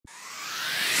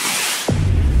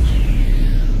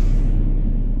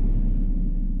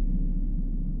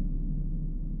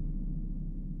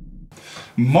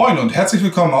Moin und herzlich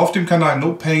willkommen auf dem Kanal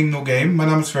No Payne No Game. Mein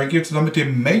Name ist Frankie und zusammen mit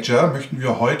dem Major möchten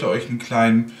wir heute euch einen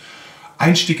kleinen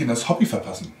Einstieg in das Hobby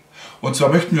verpassen. Und zwar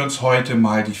möchten wir uns heute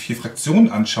mal die 4 Fraktionen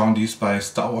anschauen, die es bei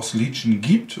Star Wars Legion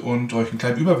gibt und euch einen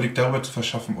kleinen Überblick darüber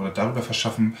verschaffen,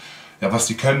 ja, was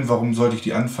sie können, warum sollte ich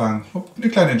die anfangen, eine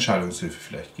kleine Entscheidungshilfe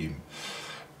vielleicht geben.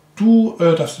 Du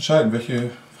darfst entscheiden,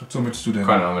 welche Fraktion möchtest du denn?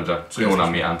 Können wir mit der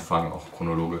Klonarmee anfangen, auch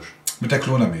chronologisch. Mit der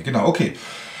Klonarmee, genau, okay.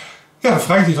 Ja, da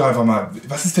frage ich dich doch einfach mal,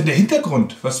 was ist denn der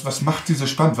Hintergrund? Was macht sie so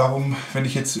spannend? Warum, wenn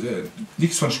ich jetzt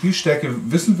nichts von Spielstärke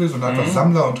wissen will, sondern einfach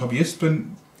Sammler und Hobbyist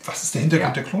bin, was ist der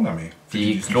Hintergrund der Klonarmee?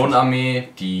 Die Klonarmee,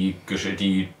 die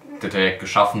direkt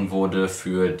geschaffen wurde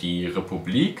für die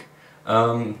Republik,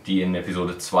 die in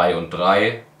Episode 2 und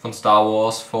 3 von Star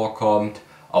Wars vorkommt,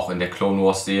 auch in der Clone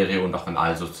Wars Serie und auch in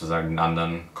all sozusagen den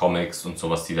anderen Comics und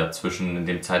sowas, die dazwischen in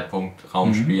dem Zeitpunkt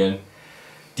Raum spielen.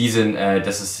 Die sind,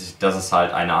 das ist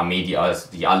halt eine Armee, die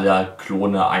alle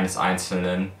Klone eines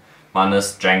einzelnen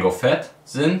Mannes, Jango Fett,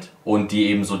 sind und die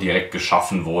ebenso direkt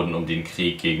geschaffen wurden, um den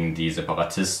Krieg gegen die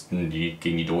Separatisten,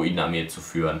 gegen die Droidenarmee zu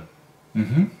führen.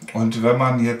 Und wenn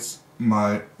man jetzt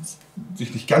mal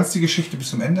sich nicht ganz die Geschichte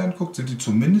bis zum Ende anguckt, sind die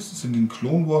zumindest in den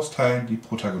Clone Wars Teilen die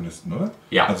Protagonisten, oder?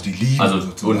 Ja. Also die Lieben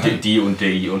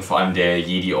sozusagen. Und vor allem der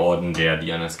Jedi-Orden, der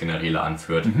die als Generäle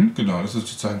anführt. Genau, das ist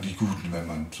sozusagen die Guten, wenn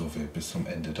man so will, bis zum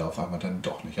Ende. Darauf haben wir dann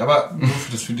doch nicht. Aber nur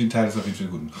für den Teil ist auf jeden Fall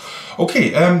Guten.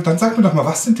 Okay, dann sag mir doch mal,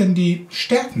 was sind denn die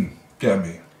Stärken der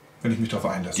Armee, wenn ich mich darauf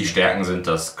einlasse? Die Stärken sind,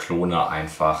 dass Klone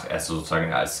einfach erst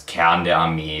sozusagen als Kern der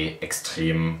Armee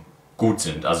extrem gut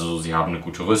sind. Also sie haben eine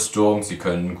gute Rüstung, sie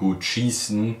können gut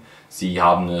schießen, sie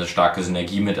haben eine starke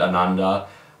Synergie miteinander,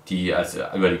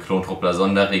 über die Klontruppler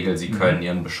Sonderregel, sie können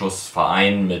ihren Beschuss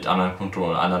vereinen mit anderen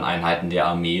Klontruppen und anderen Einheiten der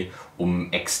Armee,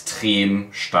 um extrem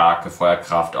starke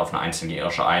Feuerkraft auf eine einzelne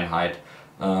gegnerische Einheit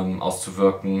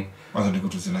auszuwirken. Also eine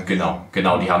gute Synergie.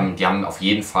 Genau, die haben auf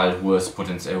jeden Fall hohes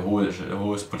Potenzial,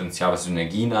 was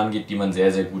Synergien angeht, die man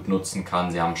sehr, sehr gut nutzen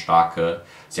kann. Sie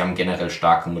haben generell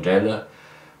starke Modelle.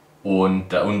 Und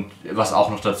was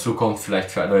auch noch dazu kommt, vielleicht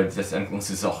für alle Leute des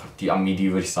Endpunks, ist auch die Armee, die,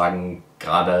 würde ich sagen,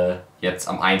 gerade jetzt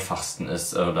am einfachsten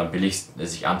ist oder am billigsten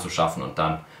ist, sich anzuschaffen und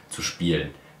dann zu spielen.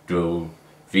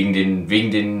 Wegen den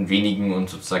wenigen und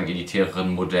sozusagen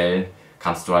elitäreren Modellen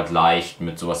kannst du halt leicht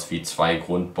mit sowas wie 2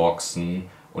 Grundboxen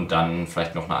und dann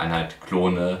vielleicht noch eine Einheit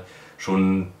Klone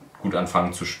schon gut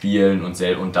anfangen zu spielen und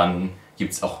dann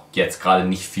gibt es auch jetzt gerade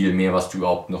nicht viel mehr, was du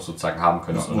überhaupt noch sozusagen haben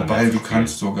könntest. Ja, wobei du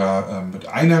kannst sogar mit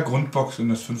einer Grundbox in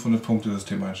das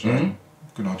 500-Punkte-System einsteigen.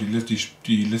 Genau, die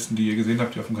Listen, die ihr gesehen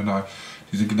habt hier auf dem Kanal,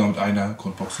 die sind genau mit einer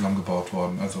Grundbox zusammengebaut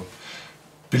worden. Also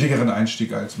billigeren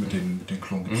Einstieg als mit den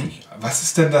Klonen gibt es nicht. Was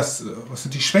ist denn was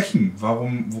sind die Schwächen?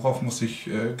 Worauf muss ich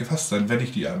gefasst sein, wenn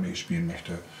ich die Armee spielen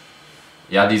möchte?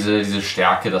 Ja, diese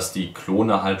Stärke, dass die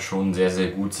Klone halt schon sehr,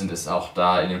 sehr gut sind, ist auch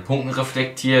da in den Punkten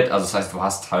reflektiert. Also das heißt, du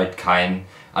hast halt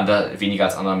weniger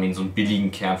als andere Armeen so einen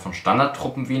billigen Kern von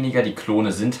Standardtruppen weniger. Die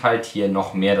Klone sind halt hier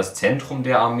noch mehr das Zentrum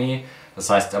der Armee. Das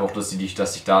heißt aber auch, dass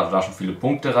sich da schon viele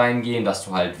Punkte reingehen, dass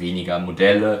du halt weniger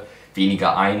Modelle,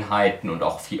 weniger Einheiten und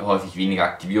auch häufig weniger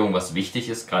Aktivierung, was wichtig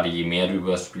ist, gerade je mehr du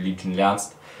über das Spiel Legion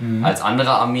lernst, als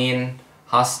andere Armeen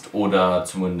hast oder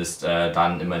zumindest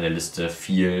dann immer in der Liste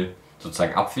viel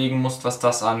sozusagen abwägen musst, was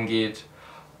das angeht.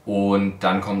 Und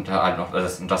dann kommt da halt noch,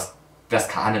 das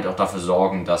kann halt auch dafür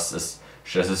sorgen, dass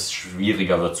es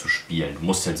schwieriger wird zu spielen. Du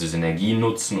musst halt diese Energie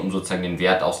nutzen, um sozusagen den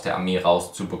Wert aus der Armee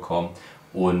rauszubekommen,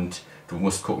 und du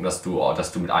musst gucken, dass du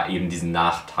mit eben diesen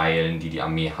Nachteilen, die die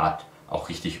Armee hat, auch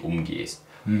richtig umgehst.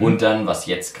 Und dann, was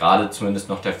jetzt gerade zumindest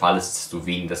noch der Fall ist,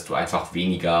 dass du einfach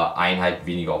weniger Einheiten,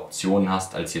 weniger Optionen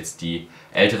hast als jetzt die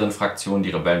älteren Fraktionen,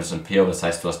 die Rebellen des Imperiums. Das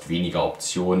heißt, du hast weniger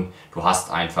Optionen, du hast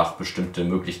einfach bestimmte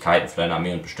Möglichkeiten für deine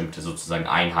Armee und bestimmte sozusagen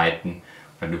Einheiten,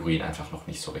 Kategorien einfach noch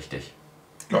nicht so richtig.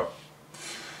 Ja.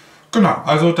 Genau,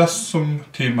 also das zum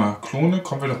Thema Klone.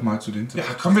 Kommen wir doch mal zu den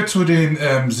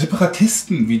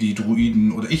Separatisten, wie die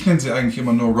Druiden, oder ich nenne sie eigentlich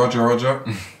immer nur Roger.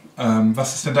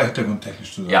 Was ist denn da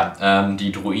hintergrundtechnisch zu sagen? Ja,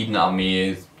 die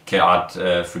Druidenarmee hat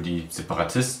für die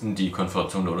Separatisten, die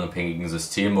Konföderation der unabhängigen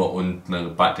Systeme und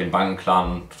den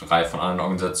Bankenclan und eine Reihe von anderen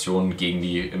Organisationen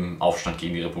im Aufstand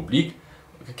gegen die Republik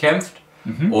gekämpft.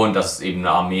 Und das ist eben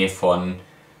eine Armee von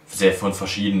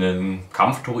verschiedenen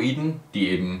Kampfdruiden,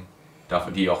 die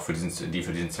auch für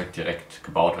diesen Zweck direkt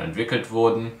gebaut und entwickelt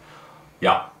wurden.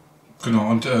 Ja.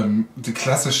 Genau, und die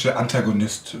klassische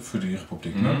Antagonist für die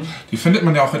Republik. Ne? Die findet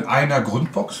man ja auch in einer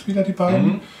Grundbox wieder, die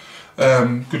beiden.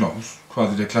 Genau,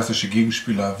 quasi der klassische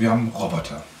Gegenspieler. Wir haben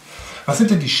Roboter. Was sind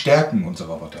denn die Stärken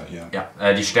unserer Roboter hier?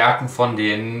 Ja, die Stärken von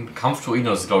den Kampfdruiden,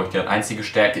 das ist glaube ich die einzige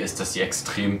Stärke, ist, dass sie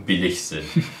extrem billig sind.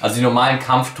 Also die normalen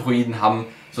Kampfdruiden haben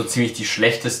so ziemlich die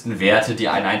schlechtesten Werte, die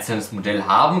ein einzelnes Modell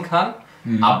haben kann.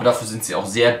 Aber dafür sind sie auch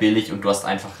sehr billig und du wirst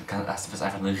einfach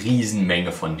eine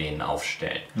Riesenmenge von denen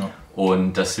aufstellen. Ja.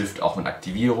 Und das hilft auch mit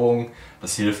Aktivierung,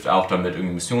 das hilft auch damit,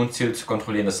 irgendwie Missionsziele zu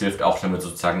kontrollieren, das hilft auch damit,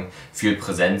 sozusagen viel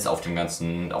Präsenz auf dem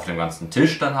ganzen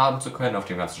Tisch dann haben zu können, auf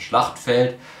dem ganzen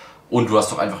Schlachtfeld. Und du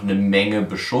hast doch einfach eine Menge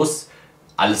Beschuss.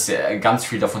 Alles ganz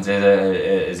viel davon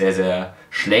sehr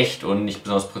schlecht und nicht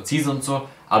besonders präzise und so.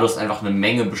 Aber du hast einfach eine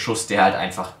Menge Beschuss, der halt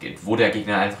einfach geht, wo der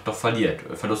Gegner einfach doch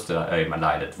Verluste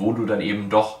leidet, wo du dann eben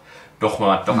doch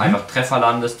einfach Treffer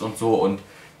landest und so und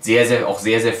sehr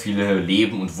viele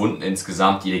Leben und Wunden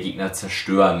insgesamt, die der Gegner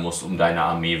zerstören muss, um deine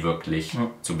Armee wirklich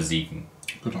zu besiegen.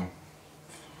 Genau.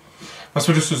 Was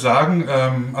würdest du sagen?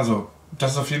 Also,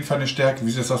 das ist auf jeden Fall eine Stärke.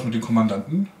 Wie sieht es aus mit den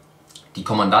Kommandanten? Die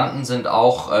Kommandanten sind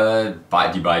auch,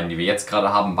 die beiden, die wir jetzt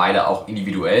gerade haben, beide auch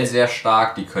individuell sehr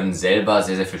stark. Die können selber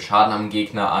sehr viel Schaden am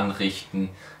Gegner anrichten,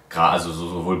 also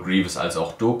sowohl Grievous als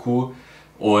auch Dooku.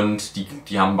 Und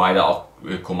die haben beide auch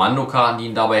Kommandokarten, die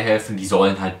ihnen dabei helfen. Die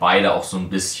sollen halt beide auch so ein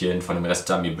bisschen von dem Rest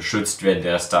der Armee beschützt werden.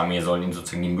 Der Rest der Armee soll ihnen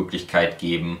sozusagen die Möglichkeit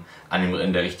geben,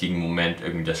 in der richtigen Moment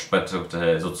irgendwie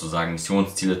sozusagen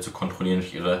Missionsziele zu kontrollieren,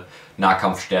 durch ihre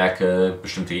Nahkampfstärke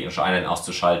bestimmte gegnerische Einheiten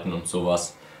auszuschalten und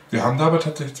sowas. Wir haben da aber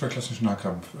tatsächlich zwei klassische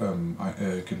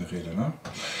Nahkampf-Generäle, ne?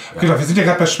 Ja. Genau, wir sind ja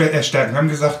gerade bei Stärken. Wir haben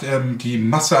gesagt, die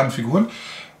Masse an Figuren.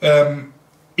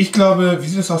 Ich glaube, wie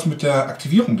sieht es aus mit der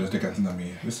Aktivierung der ganzen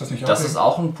Armee? Ist das nicht auch? Das ist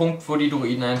auch ein Punkt, wo die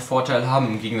Druiden einen Vorteil haben,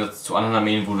 im Gegensatz zu anderen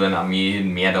Armeen, wo du deine Armee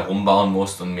mehr darum bauen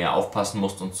musst und mehr aufpassen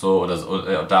musst und so.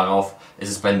 Darauf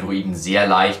ist es bei den Druiden sehr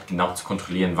leicht, genau zu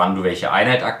kontrollieren, wann du welche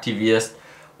Einheit aktivierst.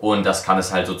 Und das kann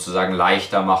es halt sozusagen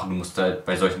leichter machen. Du musst halt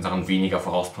bei solchen Sachen weniger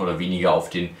vorausplanen oder weniger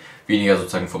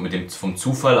sozusagen vom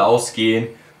Zufall ausgehen.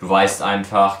 Du weißt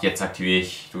einfach, jetzt aktiviere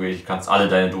ich, du kannst alle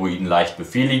deine Druiden leicht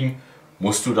befehligen.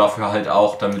 Musst du dafür halt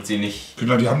auch, damit sie nicht.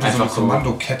 Genau, die haben so eine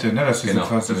Kommandokette, ne? Dass sie so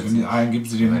quasi, wenn die einen geben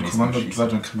sie den Kommando und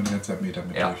weiter, dann kann man die ganze Armee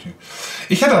damit durchnehmen.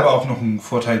 Ich hatte aber auch noch einen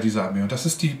Vorteil dieser Armee und das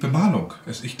ist die Bemalung.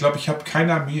 Ich glaube, ich habe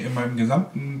keine Armee in meinem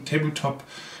gesamten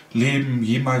Tabletop-Leben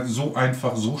jemals so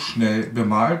einfach, so schnell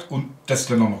bemalt und dass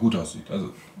sie dann auch noch gut aussieht.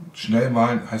 Also schnell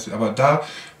malen heißt, aber da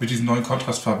mit diesen neuen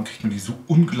Kontrastfarben kriegt man die so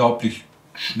unglaublich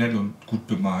schnell und gut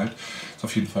bemalt. Das ist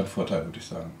auf jeden Fall ein Vorteil, würde ich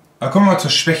sagen. Aber kommen wir mal zur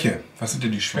Schwäche. Was sind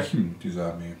denn die Schwächen dieser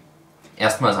Armee?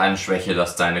 Erstmal ist eine Schwäche,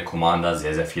 dass deine Commander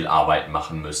sehr viel Arbeit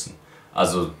machen müssen.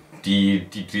 Also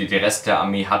der Rest der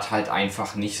Armee hat halt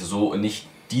einfach nicht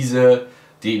diese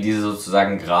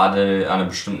sozusagen gerade an einer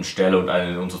bestimmten Stelle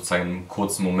und sozusagen im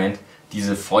kurzen Moment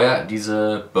diese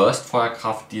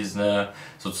Burst-Feuerkraft, diese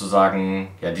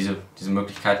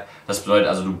Möglichkeit. Das bedeutet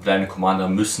also, deine Commander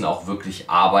müssen auch wirklich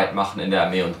Arbeit machen in der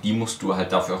Armee und die musst du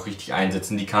halt dafür auch richtig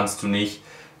einsetzen. Die kannst du nicht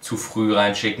zu früh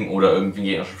reinschicken oder irgendwie einen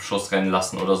gegnerischen Schuss rennen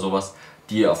lassen oder sowas.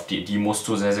 Die musst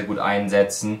du sehr gut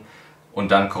einsetzen.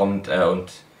 Und dann kommt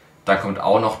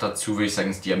auch noch dazu, würde ich sagen,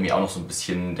 ist die Armee auch noch so ein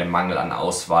bisschen der Mangel an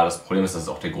Auswahl. Das Problem ist, das ist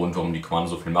auch der Grund, warum die Commander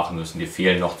so viel machen müssen. Dir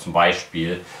fehlen noch zum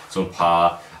Beispiel so ein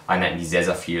paar Einheiten, die sehr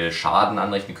viel Schaden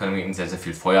anrichten können, sehr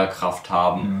viel Feuerkraft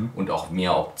haben und auch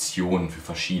mehr Optionen für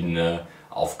verschiedene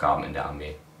Aufgaben in der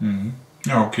Armee.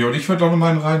 Ja, okay. Und ich würde auch noch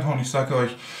mal reinhauen. Ich sage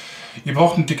euch, ihr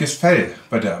braucht ein dickes Fell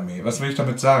bei der Armee. Was will ich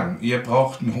damit sagen? Ihr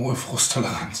braucht eine hohe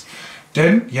Frusttoleranz.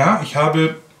 Denn, ja, ich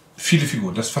habe viele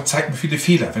Figuren. Das verzeiht mir viele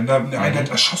Fehler. Wenn da eine Einheit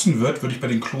erschossen wird, würde ich bei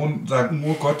den Klonen sagen,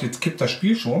 oh Gott, jetzt kippt das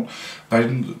Spiel schon. Bei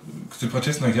den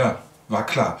Separatisten, ja, war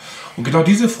klar. Und genau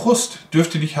diese Frust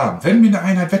dürft ihr nicht haben. Wenn mir eine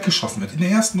Einheit weggeschossen wird, in der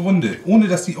ersten Runde, ohne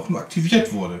dass die auch nur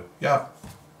aktiviert wurde, ja,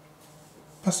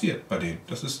 passiert bei denen.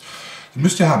 Das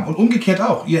müsst ihr haben. Und umgekehrt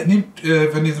auch. Ihr nehmt,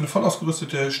 wenn ihr so eine voll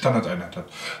ausgerüstete Standardeinheit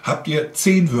habt, habt ihr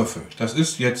 10 Würfel. Das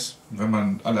ist jetzt, wenn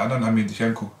man alle anderen Armeen sich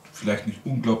anguckt, vielleicht nicht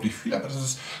unglaublich viel, aber das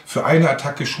ist für eine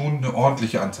Attacke schon eine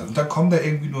ordentliche Anzahl. Und dann kommen da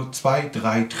irgendwie nur 2,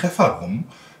 3 Treffer rum,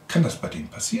 kann das bei denen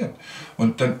passieren.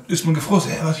 Und dann ist man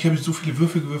gefrustet, ich habe jetzt so viele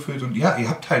Würfel gewürfelt und ja, ihr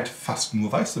habt halt fast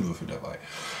nur weiße Würfel dabei.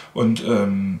 Und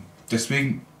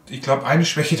deswegen, ich glaube, eine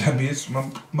Schwäche der Armee ist,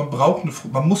 man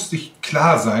muss sich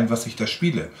klar sein, was ich da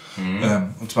spiele.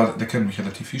 Und zwar, da können mich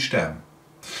relativ viel sterben.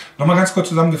 Nochmal ganz kurz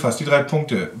zusammengefasst, die 3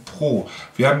 Punkte pro.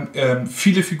 Wir haben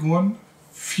viele Figuren,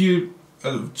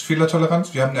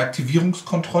 Fehlertoleranz, wir haben eine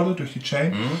Aktivierungskontrolle durch die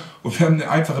Chain und wir haben eine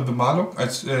einfache Bemalung.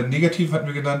 Als negativ hatten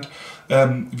wir genannt,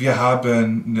 wir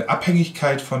haben eine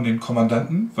Abhängigkeit von den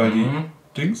Kommandanten, weil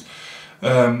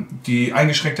die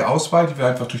eingeschränkte Auswahl, die wir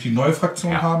einfach durch die neue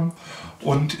Fraktion haben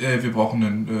und wir brauchen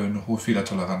eine hohe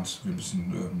Fehlertoleranz. Wir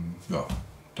müssen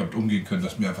damit umgehen können,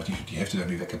 dass mir einfach die Hälfte dann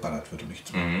weggeballert wird und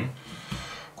nichts mehr.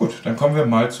 Gut, dann kommen wir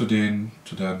mal zu der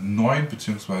neuen,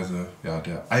 beziehungsweise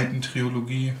der alten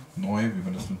Trilogie, neu, wie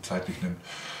man das nun zeitlich nimmt.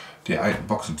 Die alten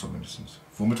Boxen zumindest.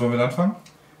 Womit wollen wir dann anfangen?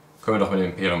 Können wir doch mit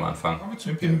dem Imperium anfangen. Kommen wir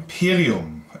zum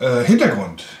Imperium.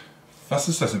 Hintergrund. Was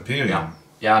ist das Imperium?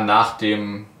 Ja, nach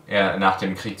dem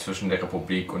Krieg zwischen der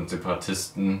Republik und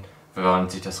Separatisten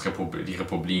verwandelt sich die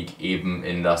Republik eben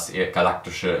in das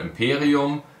galaktische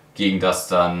Imperium, gegen das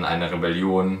dann eine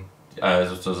Rebellion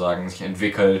sozusagen sich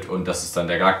entwickelt, und das ist dann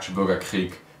der galaktische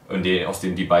Bürgerkrieg, aus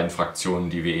dem die beiden Fraktionen,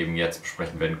 die wir eben jetzt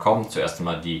besprechen werden, kommen. Zuerst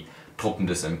einmal die Truppen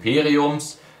des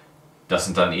Imperiums, das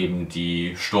sind dann eben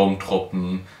die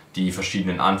Sturmtruppen, die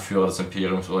verschiedenen Anführer des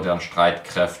Imperiums oder deren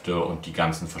Streitkräfte und die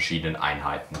ganzen verschiedenen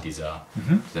Einheiten dieser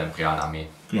imperialen Armee.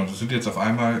 Genau, das sind jetzt auf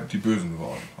einmal die Bösen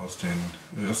geworden. Aus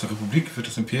der Republik wird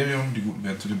das Imperium, die Guten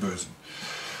werden zu den Bösen.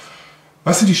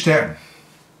 Was sind die Stärken?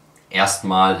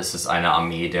 Erstmal ist es eine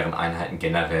Armee, deren Einheiten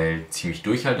generell ziemlich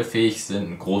durchhaltefähig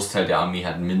sind. Ein Großteil der Armee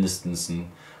hat mindestens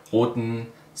einen roten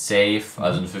Save,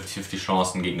 also eine 50-50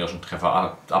 Chance, einen gegnerischen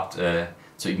Treffer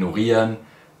zu ignorieren.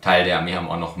 Teil der Armee haben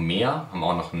auch noch mehr, haben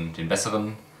auch noch den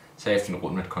besseren Save, den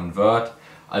roten mit Convert.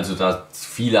 Also da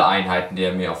viele Einheiten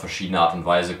der Armee auf verschiedene Art und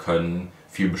Weise können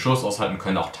viel Beschuss aushalten,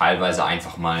 können auch teilweise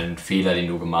einfach mal einen Fehler, den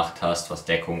du gemacht hast, was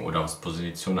Deckung oder was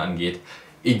Position angeht,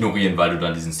 ignorieren, weil du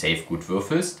dann diesen Save gut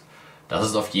würfelst. Das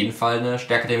ist auf jeden Fall eine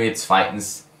Stärke der Armee.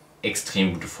 Zweitens,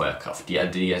 extrem gute Feuerkraft.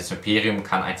 Das Imperium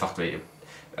kann einfach,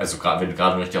 also wenn du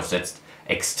gerade richtig aufsetzt,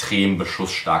 extrem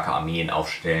beschusssstarke Armeen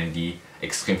aufstellen, die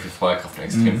extrem viel Feuerkraft und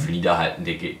extrem viel Niederhalten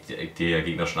der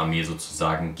gegnerischen Armee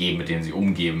sozusagen geben, mit denen sie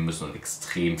umgeben müssen, und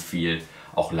extrem viel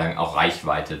auch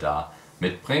Reichweite da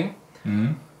mitbringen.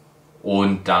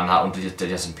 Und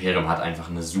das Imperium hat einfach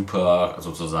eine super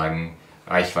sozusagen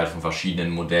Reichweite von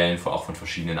verschiedenen Modellen, auch von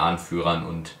verschiedenen Anführern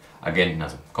und Agenten,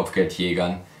 also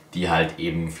Kopfgeldjägern, die halt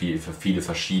eben für viele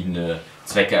verschiedene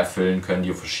Zwecke erfüllen können,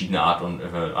 die auf verschiedene Art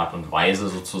und Weise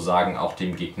sozusagen auch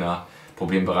dem Gegner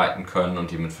Problem bereiten können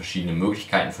und die mit verschiedenen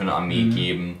Möglichkeiten für eine Armee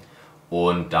geben.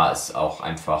 Und da ist auch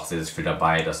einfach sehr, sehr viel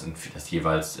dabei, das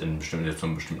jeweils in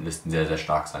bestimmten Listen sehr, sehr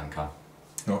stark sein kann.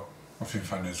 Ja, auf jeden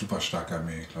Fall eine super starke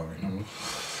Armee, glaube ich. Ne?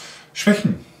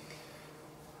 Schwächen.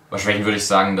 Bei Schwächen würde ich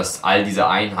sagen, dass all diese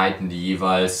Einheiten, die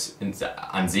jeweils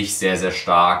an sich sehr, sehr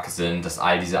stark sind, dass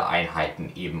all diese Einheiten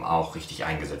eben auch richtig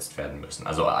eingesetzt werden müssen.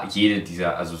 Also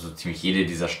so ziemlich jede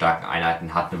dieser starken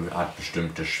Einheiten hat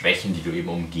bestimmte Schwächen, die du eben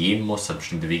umgehen musst, hat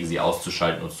bestimmte Wege, sie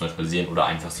auszuschalten und zu neutralisieren oder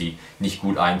einfach sie nicht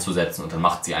gut einzusetzen, und dann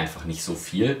macht sie einfach nicht so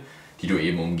viel, die du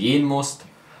eben umgehen musst.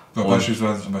 Ja,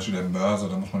 beispielsweise zum Beispiel der Mörser,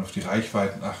 da muss man auf die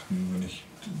Reichweiten achten. Wenn ich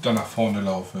da nach vorne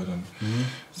laufe, dann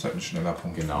ist halt ein schneller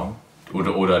Punkt. Genau.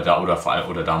 Oder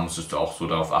da musstest du auch so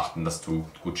darauf achten, dass du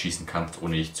gut schießen kannst,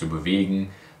 ohne dich zu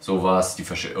bewegen. Sowas.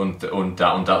 Sowas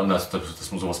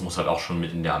muss halt auch schon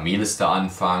mit in der Armeeliste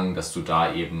anfangen, dass du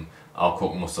da eben auch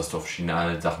gucken musst, dass du auf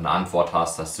verschiedene Sachen eine Antwort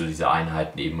hast, dass du diese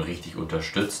Einheiten eben richtig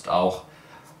unterstützt auch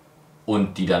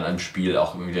und die dann im Spiel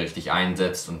auch immer wieder richtig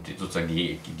einsetzt und sozusagen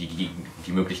die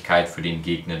Möglichkeit für den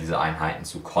Gegner, diese Einheiten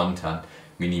zu kontern,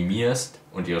 minimierst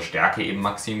und ihre Stärke eben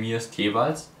maximierst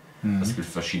jeweils. Das gilt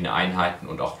für verschiedene Einheiten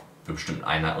und auch für bestimmte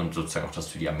Einheiten, und sozusagen auch,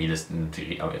 dass du die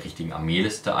richtigen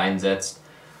Armeeliste einsetzt.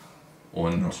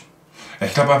 Und ja,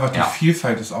 ich glaube einfach, die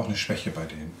Vielfalt ist auch eine Schwäche bei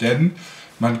denen. Denn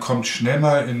man kommt schnell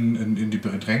mal in die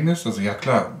Bedrängnis. Also ja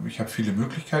klar, ich habe viele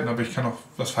Möglichkeiten, aber ich kann auch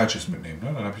was Falsches mitnehmen.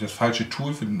 Ne? Dann habe ich das falsche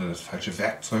Tool, das falsche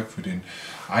Werkzeug für den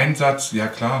Einsatz. Ja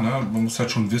klar, ne? Man muss halt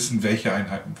schon wissen, welche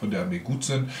Einheiten von der Armee gut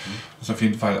sind. Das ist auf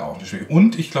jeden Fall auch eine Schwäche.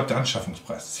 Und ich glaube, der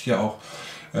Anschaffungspreis ist hier auch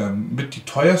mit die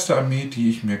teuerste Armee, die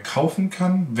ich mir kaufen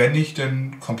kann, wenn ich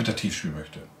denn kompetitiv spielen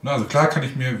möchte. Also klar kann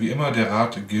ich mir, wie immer, der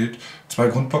Rat gilt, 2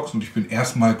 Grundboxen und ich bin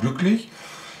erstmal glücklich.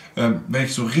 Wenn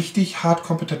ich so richtig hart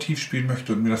kompetitiv spielen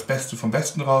möchte und mir das Beste vom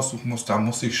Besten raussuchen muss, da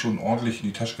muss ich schon ordentlich in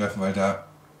die Tasche greifen, weil da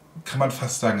kann man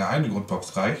fast sagen, eine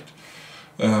Grundbox reicht,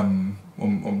 um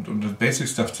das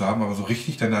Basic-Stuff zu haben, aber so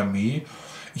richtig deine Armee,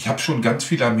 ich habe schon ganz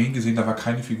viele Armeen gesehen, da war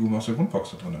keine Figur mehr aus der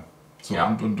Grundbox da drin. So, ja.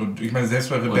 und ich meine, selbst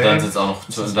bei Rebellen...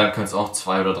 Und dann können es auch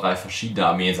 2 oder 3 verschiedene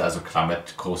Armeen sein, also klar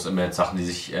mit Sachen, die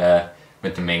sich...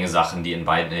 mit einer Menge Sachen, die in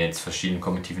beiden jetzt verschiedenen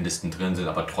kompetitiven Listen drin sind,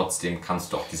 aber trotzdem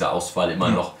kannst du auch diese Auswahl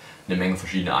immer noch eine Menge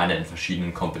verschiedene Einheiten in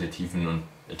verschiedenen kompetitiven und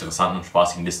interessanten und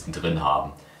spaßigen Listen drin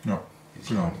haben. Ja,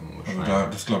 genau. Also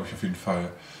das glaube ich auf jeden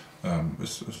Fall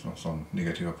ist noch so ein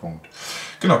negativer Punkt.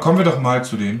 Genau, kommen wir doch mal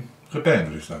zu den Rebellen,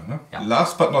 würde ich sagen. Ne? Ja.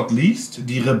 Last but not least,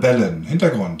 die Rebellen.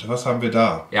 Hintergrund, was haben wir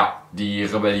da? Ja, die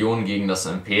Rebellion gegen das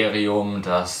Imperium,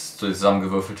 das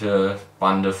zusammengewürfelte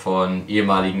Bande von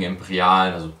ehemaligen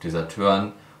Imperialen, also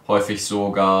Deserteuren, häufig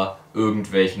sogar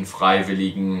irgendwelchen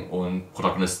Freiwilligen und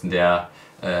Protagonisten der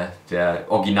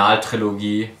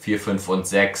Originaltrilogie 4, 5 und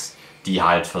 6, die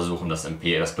halt versuchen, das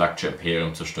galaktische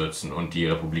Imperium zu stürzen und die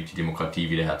Republik, die Demokratie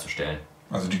wiederherzustellen.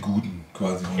 Also die Guten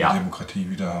quasi, die Demokratie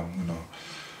wieder haben,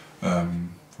 genau.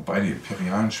 Wobei die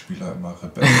imperialen Spieler immer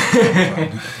Rebellen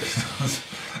waren.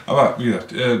 Aber wie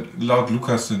gesagt, laut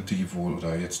Lukas sind die wohl,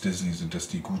 oder jetzt Disney, sind das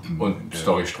die Guten. Und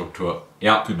Storystruktur,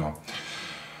 ja. Genau.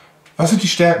 Was sind die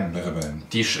Stärken der Rebellen?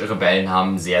 Die Rebellen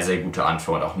haben sehr, sehr gute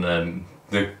Antwort, auch eine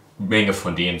Menge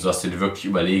von denen, sodass du dir wirklich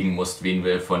überlegen musst,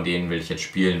 von denen will ich jetzt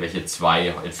spielen, welche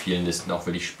zwei in vielen Listen auch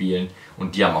will ich spielen.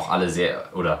 Und die haben auch alle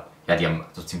die haben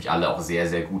so ziemlich alle auch sehr,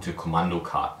 sehr gute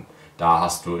Kommandokarten. Da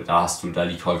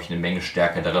liegt häufig eine Menge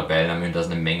Stärke der Rebellen, und da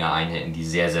sind eine Menge Einheiten, die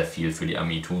sehr, sehr viel für die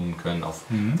Armee tun können, auf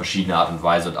verschiedene Art und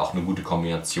Weise, und auch eine gute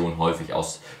Kombination häufig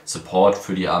aus Support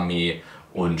für die Armee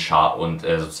und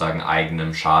sozusagen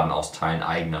eigenem Schaden austeilen,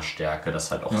 eigener Stärke, das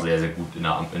halt auch sehr, sehr gut in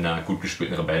einer gut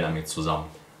gespielten Rebellenarmee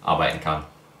zusammenarbeiten kann.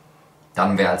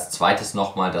 Dann wäre als zweites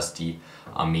nochmal, dass die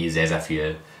Armee sehr, sehr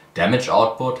viel Damage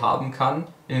Output haben kann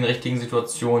in den richtigen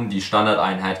Situationen. Die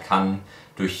Standardeinheit kann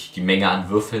durch die Menge an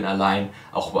Würfeln allein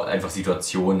auch einfach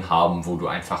Situationen haben, wo du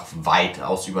einfach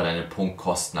weitaus über deine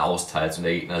Punktkosten austeilst und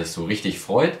der Gegner sich so richtig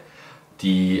freut.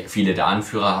 Viele der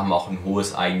Anführer haben auch ein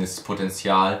hohes eigenes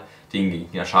Potenzial, den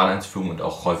Gegner Schaden einzufügen, und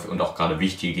auch häufig und auch gerade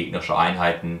wichtige gegnerische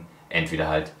Einheiten, entweder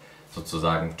halt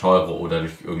sozusagen teure oder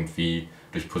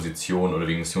durch Position oder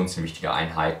wegen Missionen wichtige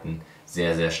Einheiten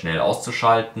sehr, sehr schnell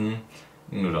auszuschalten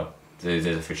oder sehr,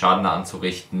 sehr viel Schaden da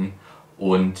anzurichten.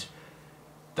 Und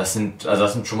das sind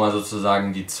schon mal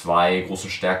sozusagen die zwei großen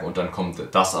Stärken, und dann kommt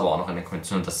das aber auch noch in der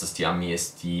Kombination, dass das die Armee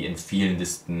ist, die in vielen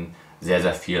Listen sehr,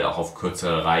 sehr viel auch auf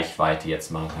kürzere Reichweite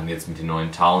jetzt machen kann. Jetzt mit den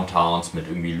neuen Towns, mit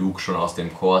irgendwie Luke schon aus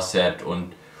dem Core-Set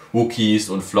und Wookiees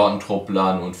und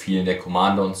Flottentrupplern und vielen der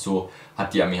Commander und so,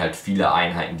 hat die Armee halt viele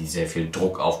Einheiten, die sehr viel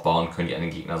Druck aufbauen können, die an den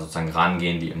Gegner sozusagen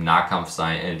rangehen, die im Nahkampf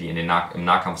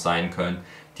sein können,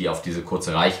 die auf diese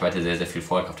kurze Reichweite sehr, sehr viel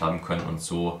Feuerkraft haben können und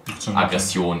so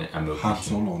Aggression ermöglichen. Hard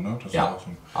Solo, ne? Das ja, ist auch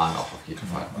so auch auf jeden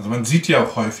Fall. Also man sieht ja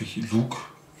auch häufig Luke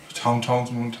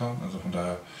Towns momentan, also von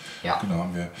daher genau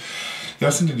haben wir. Ja,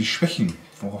 was sind denn die Schwächen?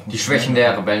 Die Schwächen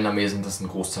der Rebellenarmee sind, dass ein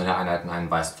Großteil der Einheiten einen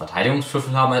weißen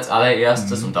Verteidigungswürfel haben als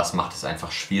allererstes, und das macht es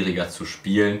einfach schwieriger zu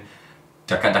spielen.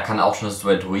 Da kann auch schon, dass es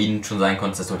bei Druiden schon sein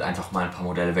konnte, dass du halt einfach mal ein paar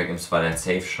Modelle wegnimmst, weil dein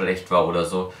Safe schlecht war oder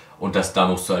so. Und da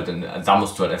musst du halt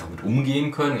einfach mit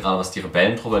umgehen können, gerade was die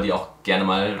Rebellentruppe, die auch gerne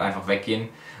mal einfach weggehen,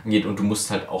 angeht. Und du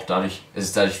musst halt auch es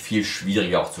ist dadurch viel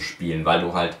schwieriger auch zu spielen, weil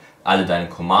du halt alle deine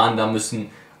Commander müssen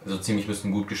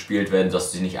gut gespielt werden,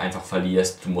 dass du sie nicht einfach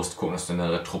verlierst. Du musst gucken, dass du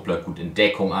deine Truppler gut in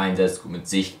Deckung einsetzt, gut mit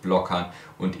Sichtblockern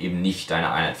und eben nicht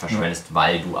deine Einheit verschwendest,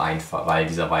 weil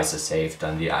dieser weiße Safe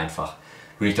dann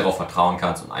du nicht darauf vertrauen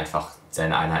kannst und einfach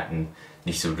seine Einheiten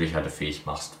nicht so durchhaltefähig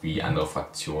machst wie andere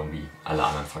Fraktionen, wie alle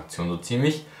anderen Fraktionen so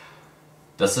ziemlich.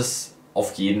 Das ist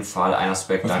auf jeden Fall ein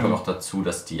Aspekt. Dann kommt noch dazu,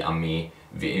 dass die Armee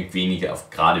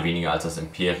gerade weniger als das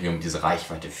Imperium diese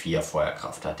Reichweite 4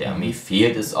 Feuerkraft hat. Der Armee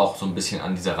fehlt es auch so ein bisschen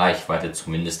an dieser Reichweite,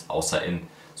 zumindest außer in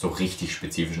so richtig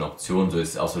spezifischen Optionen. So ist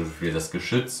es außer das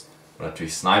Geschütz und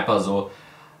natürlich Sniper so.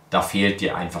 Da fehlt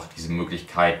dir einfach diese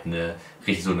Möglichkeit,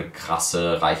 so eine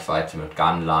krasse Reichweite mit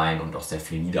Gunline und auch sehr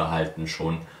viel Niederhalten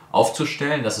schon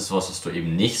aufzustellen. Das ist was du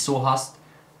eben nicht so hast,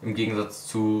 im Gegensatz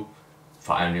zu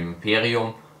vor allem dem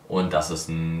Imperium. Und das ist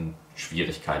eine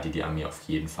Schwierigkeit, die Armee auf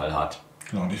jeden Fall hat.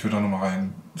 Genau, und ich würde auch nochmal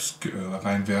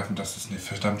reinwerfen, dass es eine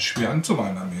verdammt schwer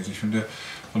anzumalen Armee ist. Ich finde,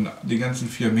 von den ganzen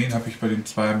 4 Armeen habe ich bei den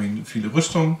 2 Armeen viele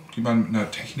Rüstungen, die man mit einer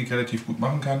Technik relativ gut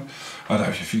machen kann. Aber da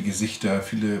habe ich ja viele Gesichter,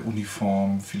 viele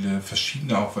Uniformen, viele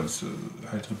verschiedene auch, weil es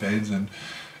halt Rebellen sind.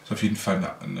 Das ist auf jeden Fall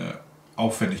eine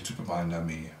aufwendig zu bemalende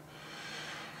Armee.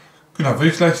 Genau, würde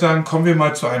ich gleich sagen, kommen wir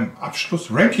mal zu einem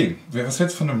Abschluss-Ranking. Was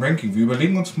hältst du von einem Ranking? Wir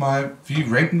überlegen uns mal, wie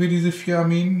ranken wir diese 4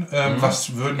 Armeen?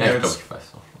 Was würden wir jetzt... Ich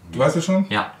weiß noch. Du weißt es schon?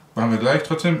 Ja. Machen wir gleich.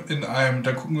 Trotzdem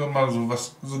dann gucken wir mal so,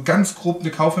 was so ganz grob eine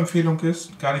Kaufempfehlung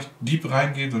ist. Gar nicht deep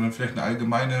reingehen, sondern vielleicht eine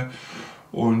allgemeine.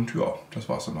 Und ja, das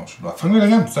war's dann auch schon. Fangen wir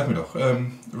gleich an, sag mir doch.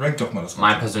 Rank doch mal das Ganze.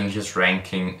 Mein persönliches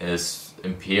Ranking ist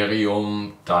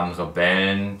Imperium, dann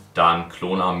Rebellen, dann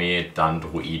Klonarmee, dann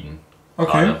Druiden.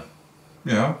 Okay. Gerade.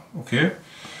 Ja, okay.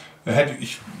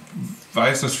 Ich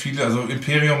weiß, dass viele, also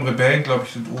Imperium, Rebellen, glaube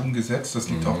ich, sind oben gesetzt. Das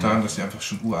liegt auch daran, dass sie einfach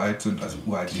schon uralt sind. Also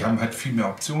uralt, die haben halt viel mehr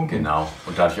Optionen. Genau.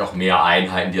 Und dadurch auch mehr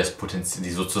Einheiten, die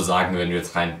sozusagen, wenn du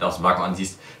jetzt rein aus dem Vakuum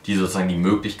ansiehst, die sozusagen die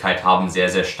Möglichkeit haben, sehr,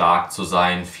 sehr stark zu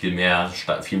sein, viel mehr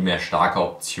starke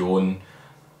Optionen.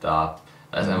 Da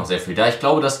ist einfach sehr viel da. Ich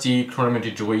glaube, dass die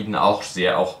Chronometer-Droiden auch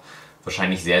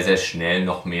wahrscheinlich sehr, sehr schnell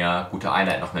noch mehr gute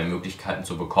Einheiten, noch mehr Möglichkeiten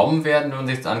zu bekommen werden, wenn man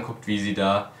sich jetzt anguckt,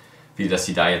 dass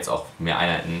sie da jetzt auch mehr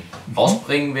Einheiten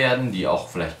rausbringen werden, die auch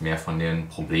vielleicht mehr von den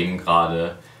Problemen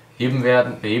gerade beheben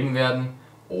werden.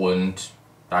 Und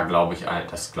da glaube ich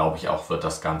auch, wird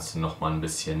das Ganze nochmal ein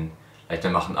bisschen leichter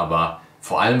machen, aber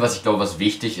vor allem, was ich glaube, was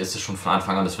wichtig ist, ist schon von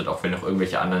Anfang an, das wird auch, wenn noch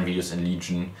irgendwelche anderen Videos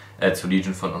in zu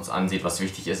Legion von uns ansieht, was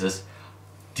wichtig ist,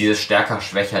 dieses stärker,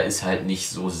 schwächer ist halt nicht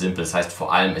so simpel. Das heißt,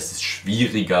 vor allem ist es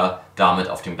schwieriger, damit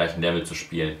auf dem gleichen Level zu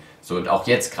spielen. So, und auch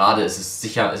jetzt gerade ist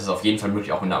es auf jeden Fall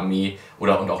möglich, auch in einer Armee und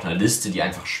auch einer Liste, die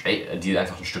einfach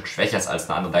ein Stück schwächer ist als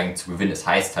eine andere Einheit zu gewinnen. Es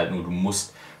heißt halt nur, du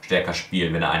musst stärker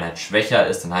spielen. Wenn eine Einheit schwächer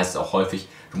ist, dann heißt es auch häufig,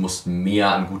 du musst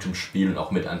mehr an gutem Spiel und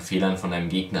auch mit an Fehlern von deinem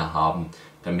Gegner haben,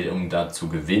 um da zu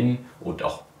gewinnen, und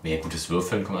auch mehr gutes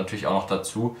Würfeln kommt natürlich auch noch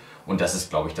dazu. Und das ist,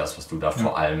 glaube ich, das, was du da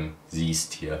vor allem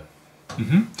siehst hier.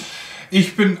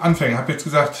 Ich bin Anfänger, habe jetzt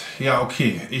gesagt, ja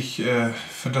okay, ich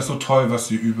finde das so toll,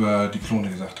 was ihr über die Klone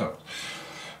gesagt habt.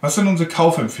 Was sind unsere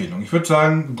Kaufempfehlungen? Ich würde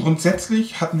sagen,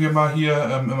 grundsätzlich hatten wir mal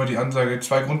hier immer die Ansage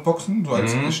 2 Grundboxen, so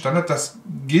als Standard. Das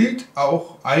gilt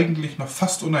auch eigentlich noch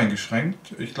fast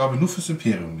uneingeschränkt. Ich glaube nur fürs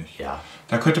Imperium nicht. Ja.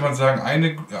 Da könnte man sagen,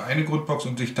 eine Grundbox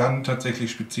und sich dann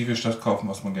tatsächlich spezifisch das kaufen,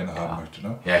 was man gerne haben möchte.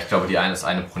 Ne? Ja, ich glaube, das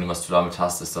eine Problem, was du damit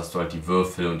hast, ist, dass du halt die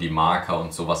Würfel und die Marker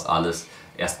und sowas alles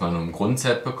erstmal nur im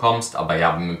Grundset bekommst, aber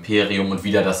ja, im Imperium und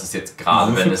wieder, das ist jetzt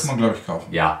gerade, wenn es... kann man, glaube ich,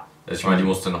 kaufen. Ja, also ich meine, die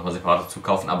musst du nochmal separat dazu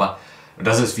kaufen, aber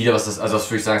das ist wieder was, also das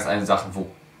würde ich sagen, ist eine Sache,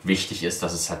 wo wichtig ist,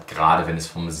 dass es halt gerade, wenn es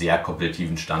vom sehr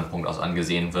kompetitiven Standpunkt aus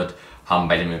angesehen wird, haben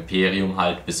bei dem Imperium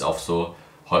halt bis auf so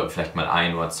vielleicht mal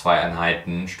 1 oder 2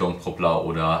 Einheiten Sturmtruppler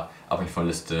oder abhängig von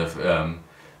Liste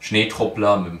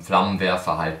Schneetruppler mit dem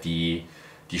Flammenwerfer halt die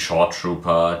Short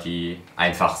Trooper, die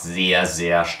einfach sehr,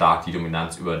 sehr stark die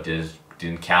Dominanz über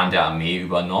den Kern der Armee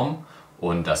übernommen,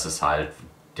 und das ist halt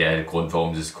der Grund,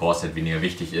 warum dieses Core-Set weniger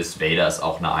wichtig ist. Vader ist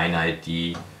auch eine Einheit,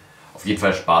 die auf jeden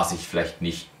Fall spaßig vielleicht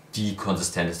nicht die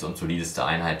konsistenteste und solideste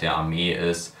Einheit der Armee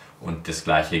ist, und das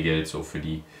gleiche gilt so für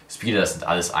die Speeder. Das sind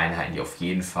alles Einheiten, die auf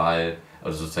jeden Fall,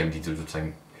 also sozusagen die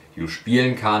du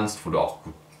spielen kannst, wo du auch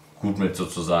gut mit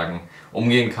sozusagen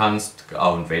umgehen kannst,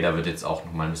 und Vader wird jetzt auch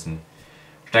nochmal ein bisschen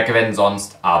stärker werden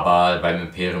sonst, aber beim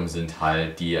Imperium sind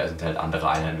halt andere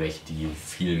Einheiten, welche die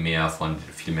viel mehr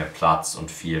Platz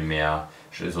und viel mehr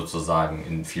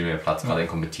Platz gerade in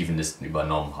kompetitiven Listen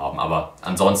übernommen haben. Aber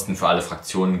ansonsten für alle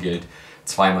Fraktionen gilt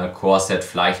 2-mal Core-Set,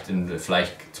 vielleicht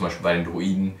zum Beispiel bei den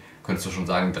Druiden könntest du schon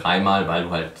sagen 3-mal, weil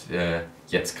du halt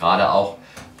jetzt gerade auch,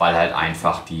 weil halt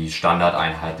einfach die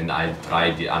Standardeinheiten in allen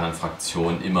 3 die anderen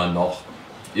Fraktionen immer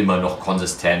noch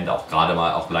konsistent, auch gerade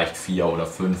mal auch leicht 4 oder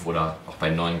 5 oder auch bei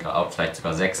 9 vielleicht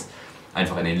sogar 6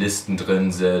 einfach in den Listen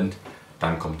drin sind.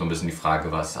 Dann kommt noch ein bisschen die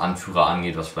Frage, was Anführer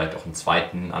angeht, was vielleicht auch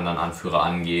einen anderen Anführer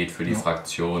angeht für die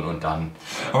Fraktion, und dann...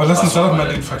 Aber lass uns da doch mal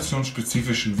den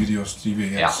fraktionsspezifischen Videos, die wir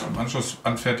jetzt im Anschluss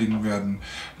anfertigen werden,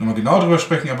 nochmal genau drüber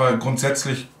sprechen. Aber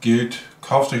grundsätzlich gilt,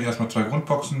 kauft euch erstmal 2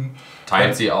 Grundboxen.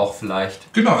 Teilt sie auch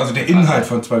vielleicht. Genau, also der Inhalt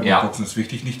von 2 Grundboxen ist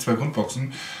wichtig, nicht 2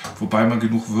 Grundboxen. Wobei man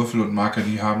genug Würfel und Marker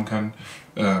nie haben kann.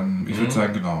 Ich würde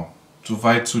sagen, genau.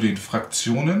 Soweit zu den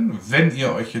Fraktionen. Wenn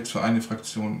ihr euch jetzt für eine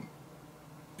Fraktion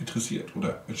interessiert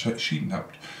oder entschieden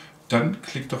habt, dann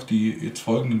klickt doch die jetzt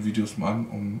folgenden Videos mal an,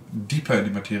 um deeper in die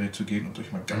Materie zu gehen und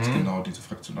euch mal ganz genau diese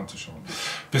Fraktion anzuschauen.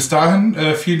 Bis dahin,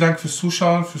 vielen Dank fürs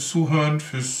Zuschauen, fürs Zuhören,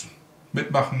 fürs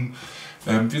Mitmachen.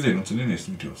 Wir sehen uns in den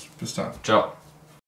nächsten Videos. Bis dann. Ciao.